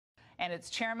and its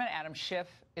chairman, Adam Schiff,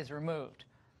 is removed.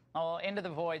 Well, into the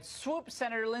void swoops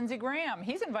Senator Lindsey Graham.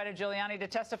 He's invited Giuliani to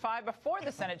testify before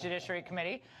the Senate Judiciary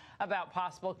Committee about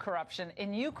possible corruption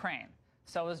in Ukraine.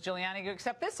 So is Giuliani going to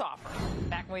accept this offer?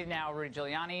 Back with now, Rudy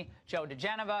Giuliani, Joe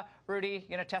DeGenova. Rudy,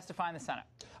 you're going to testify in the Senate.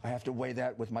 I have to weigh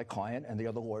that with my client and the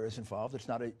other lawyers involved. It's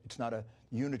not a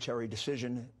unitary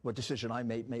decision. What decision I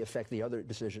make may affect the other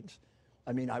decisions.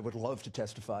 I mean, I would love to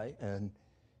testify and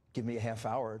give me a half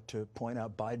hour to point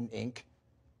out Biden Inc.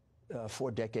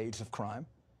 4 decades of crime.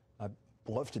 I'd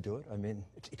love to do it. I mean,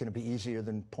 it's going to be easier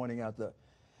than pointing out the,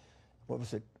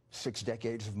 6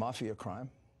 decades of mafia crime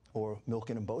or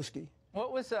Milken and Boesky.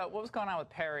 What was going on with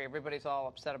Perry? Everybody's all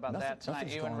upset about that tonight.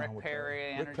 You and Rick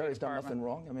Perry. Rick Perry's done nothing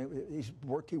wrong. I mean,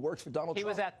 he works for Donald Trump. He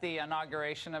was at the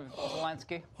inauguration of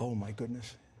Zelensky. Oh, my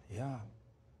goodness. Yeah.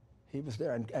 He was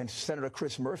there. And Senator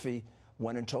Chris Murphy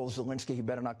went and told Zelensky he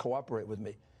better not cooperate with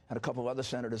me. And a couple of other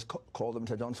senators called him and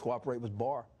said, don't cooperate with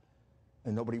Barr.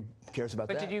 And nobody cares about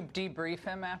that. But did you debrief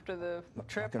him after the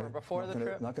trip or before the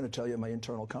trip? I'm not going to tell you my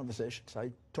internal conversations.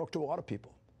 I talk to a lot of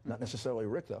people, not necessarily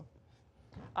Rick, though.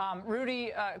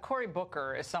 Rudy, Cory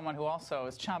Booker is someone who also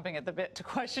is chomping at the bit to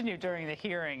question you during the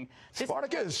hearing.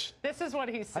 Spartacus! This is what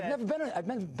he said. I've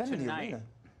never been in the arena.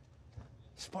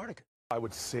 Spartacus. I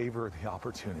would savor the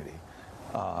opportunity.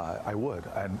 I would,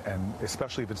 and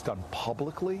especially if it's done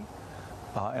publicly.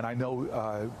 And I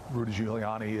know Rudy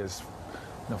Giuliani is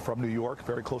from New York,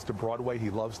 very close to Broadway. He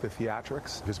loves the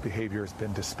theatrics. His behavior has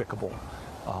been despicable,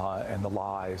 and the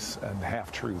lies and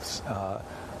half-truths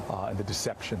and the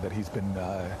deception that he's been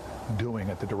doing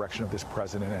at the direction of this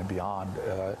president and beyond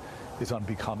is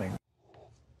unbecoming.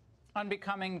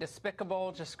 Unbecoming,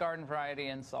 despicable, just garden variety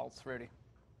insults, Rudy.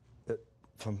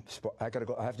 I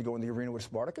have to go in the arena with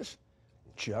Spartacus?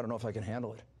 Gee, I don't know if I can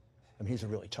handle it. I mean, he's a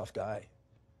really tough guy.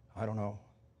 I don't know.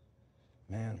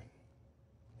 Man,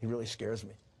 he really scares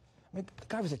me. I mean, the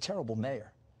guy was a terrible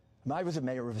mayor. I mean, I was a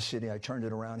mayor of a city. I turned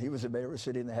it around. He was a mayor of a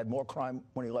city, and they had more crime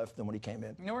when he left than when he came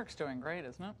in. Newark's doing great,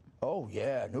 isn't it? Oh,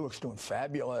 yeah. Newark's doing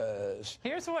fabulous.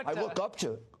 Here's what I look up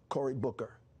to Cory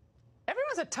Booker.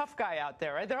 Everyone's a tough guy out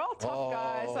there, right? They're all tough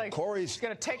guys. Like, Cory's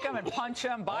going to take them and punch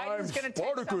them. Biden's going to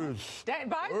take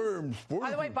them.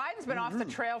 By the way, Biden's been off the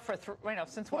trail for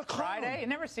since what Friday? You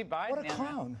never see Biden. What a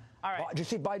clown! All right. Did you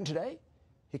see Biden today?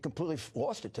 He completely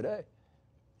lost it today.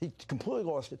 He completely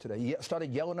lost it today. He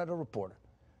started yelling at a reporter.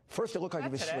 First, it looked like he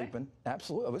was sleeping.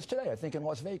 Absolutely, it was today. I think in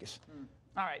Las Vegas.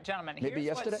 All right, gentlemen. Maybe here's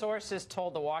yesterday. What sources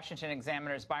told the Washington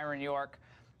Examiner's Byron York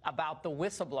about the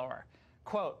whistleblower.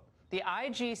 Quote. The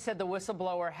IG said the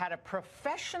whistleblower had a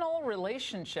professional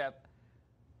relationship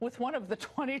with one of the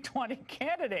 2020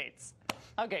 candidates.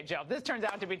 Okay, Joe, if this turns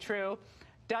out to be true,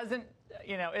 isn't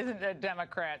the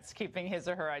Democrats keeping his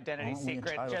or her identity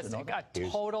secret just a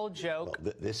total joke?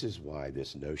 Well, this is why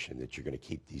this notion that you're going to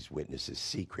keep these witnesses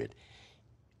secret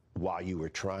while you were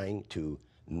trying to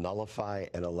nullify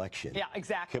an election,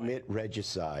 commit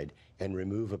regicide, and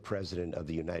remove a president of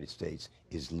the United States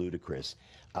is ludicrous.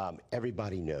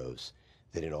 Everybody knows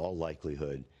that in all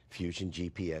likelihood, Fusion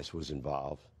GPS was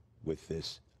involved with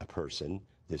this person,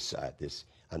 this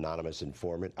anonymous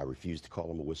informant. I refuse to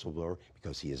call him a whistleblower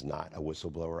because he is not a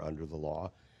whistleblower under the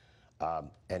law.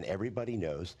 And everybody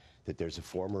knows that there's a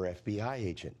former FBI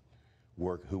agent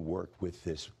who worked with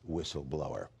this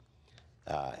whistleblower,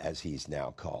 as he's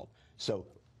now called. So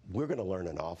we're going to learn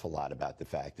an awful lot about the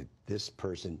fact that this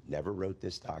person never wrote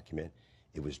this document.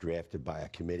 It was drafted by a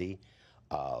committee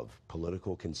of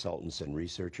political consultants and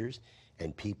researchers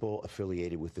and people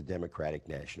affiliated with the Democratic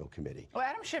National Committee. Well,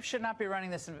 Adam Schiff should not be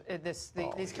running these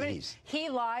committees. He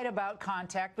lied about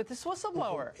contact with this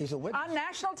whistleblower. He's a witness. On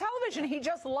national television, he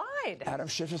just lied. Adam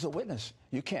Schiff is a witness.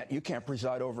 You can't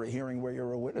preside over a hearing where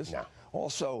you're a witness. No.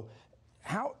 Also,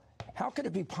 how could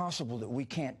it be possible that we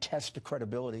can't test the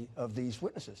credibility of these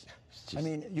witnesses? I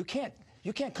mean, you can't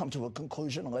come to a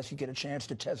conclusion unless you get a chance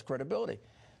to test credibility.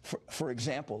 For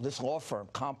example, this law firm,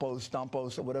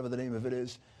 Stampos, or whatever the name of it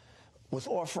is, was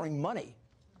offering money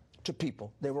to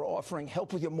people. They were offering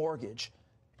help with your mortgage,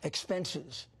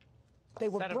 expenses. They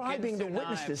were bribing the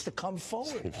witnesses to come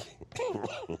forward.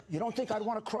 You don't think I'd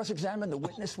want to cross-examine the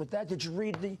witness with that? Did you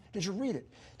read it?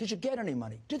 Did you get any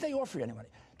money? Did they offer you any money?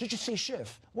 Did you see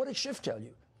Schiff? What did Schiff tell you?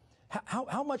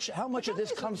 How much of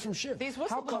this comes from Schiff? These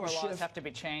whistleblower laws have to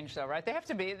be changed, though, right? They have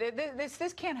to be.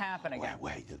 This can't happen again.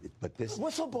 But this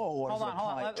whistleblower laws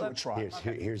apply to a trial.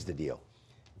 Here's the deal.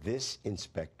 This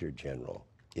inspector general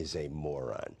is a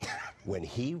moron. When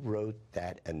he wrote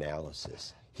that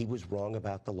analysis, he was wrong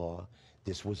about the law.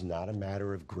 This was not a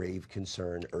matter of grave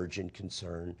concern, urgent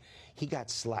concern. He got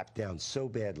slapped down so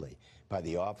badly by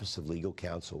the Office of Legal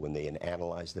Counsel when they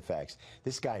analyzed the facts.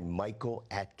 This guy, Michael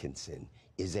Atkinson,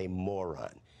 is a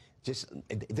moron.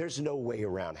 There's no way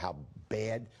around how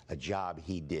bad a job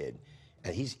he did.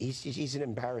 And he's an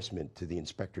embarrassment to the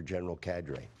Inspector General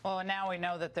cadre. Well, and now we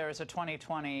know that there's a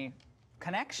 2020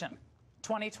 connection.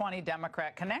 2020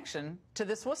 Democrat connection to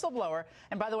this whistleblower.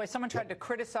 And by the way, someone tried to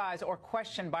criticize or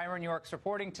question Byron York's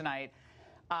reporting tonight.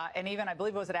 And even, I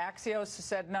believe it was at Axios, who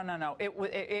said, no,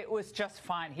 it was just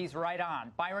fine. He's right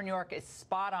on. Byron York is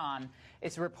spot on,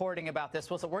 is reporting about this.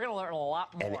 We're going to learn a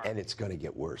lot more. And it's going to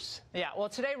get worse. Yeah, well,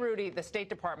 today, Rudy, the State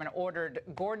Department ordered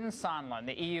Gordon Sondland,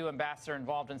 the EU ambassador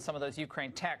involved in some of those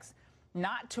Ukraine texts,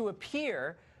 not to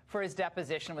appear for his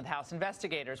deposition with House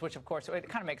investigators, which, of course, it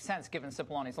kind of makes sense given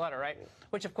Cipollone's letter, right?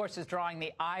 Which, of course, is drawing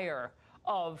the ire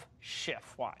of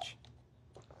Schiff. Watch.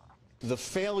 The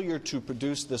failure to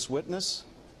produce this witness,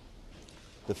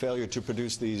 the failure to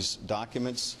produce these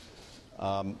documents,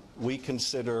 we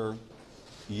consider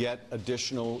yet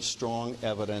additional strong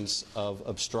evidence of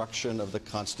obstruction of the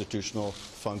constitutional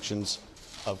functions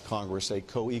of Congress, a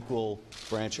co-equal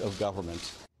branch of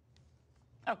government.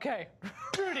 Okay,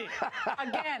 Rudy,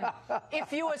 again,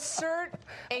 if you assert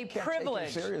a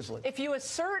privilege, if you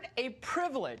assert a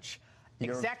privilege,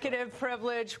 executive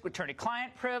privilege,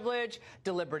 attorney-client privilege,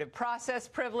 deliberative process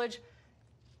privilege,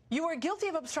 you are guilty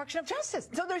of obstruction of justice.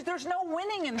 So there's no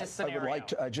winning in this scenario.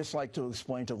 I'd just like to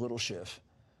explain to Little Schiff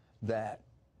that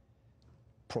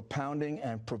propounding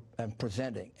and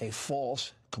presenting a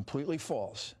false, completely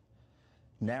false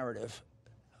narrative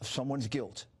of someone's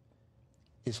guilt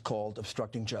is called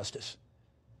obstructing justice.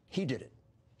 He did it.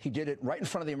 He did it right in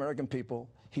front of the American people.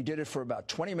 He did it for about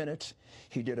 20 minutes.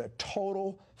 He did a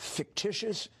total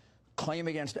fictitious claim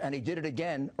against, and he did it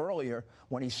again earlier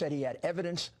when he said he had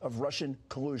evidence of Russian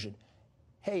collusion.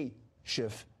 Hey,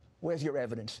 Schiff, where's your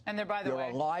evidence? And by the way,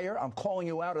 you're a liar. I'm calling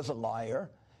you out as a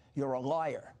liar. You're a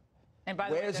liar. And by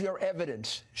the way, where's your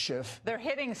evidence, Schiff? They're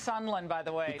hitting Sondland, by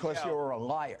the way. Because you're a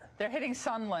liar. They're hitting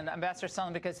Sondland, Ambassador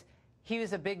Sondland, because he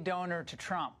was a big donor to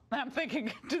Trump. And I'm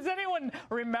thinking, does anyone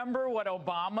remember what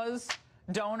Obama's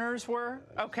donors were?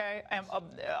 Okay,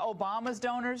 Obama's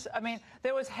donors. I mean,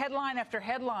 there was headline after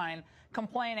headline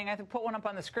complaining. I have to put one up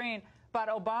on the screen about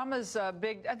Obama's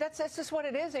big. That's just what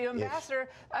it is. The ambassador,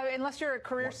 unless you're a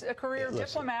career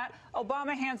diplomat,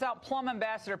 Obama hands out plum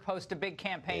ambassador post to big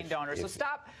campaign donors. So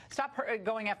stop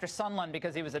going after Sondland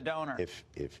because he was a donor. If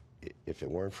it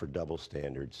weren't for double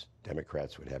standards,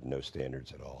 Democrats would have no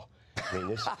standards at all. I mean,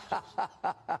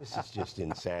 this is just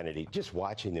insanity. Just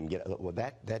watching them get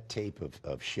that tape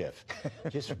of Schiff,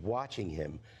 just watching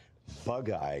him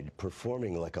bug-eyed,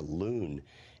 performing like a loon,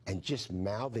 and just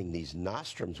mouthing these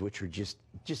nostrums, which are just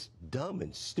dumb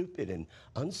and stupid and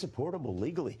unsupportable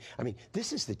legally. I mean,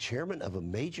 this is the chairman of a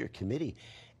major committee,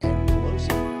 and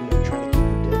Pelosi, trying to keep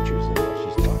her dentures in.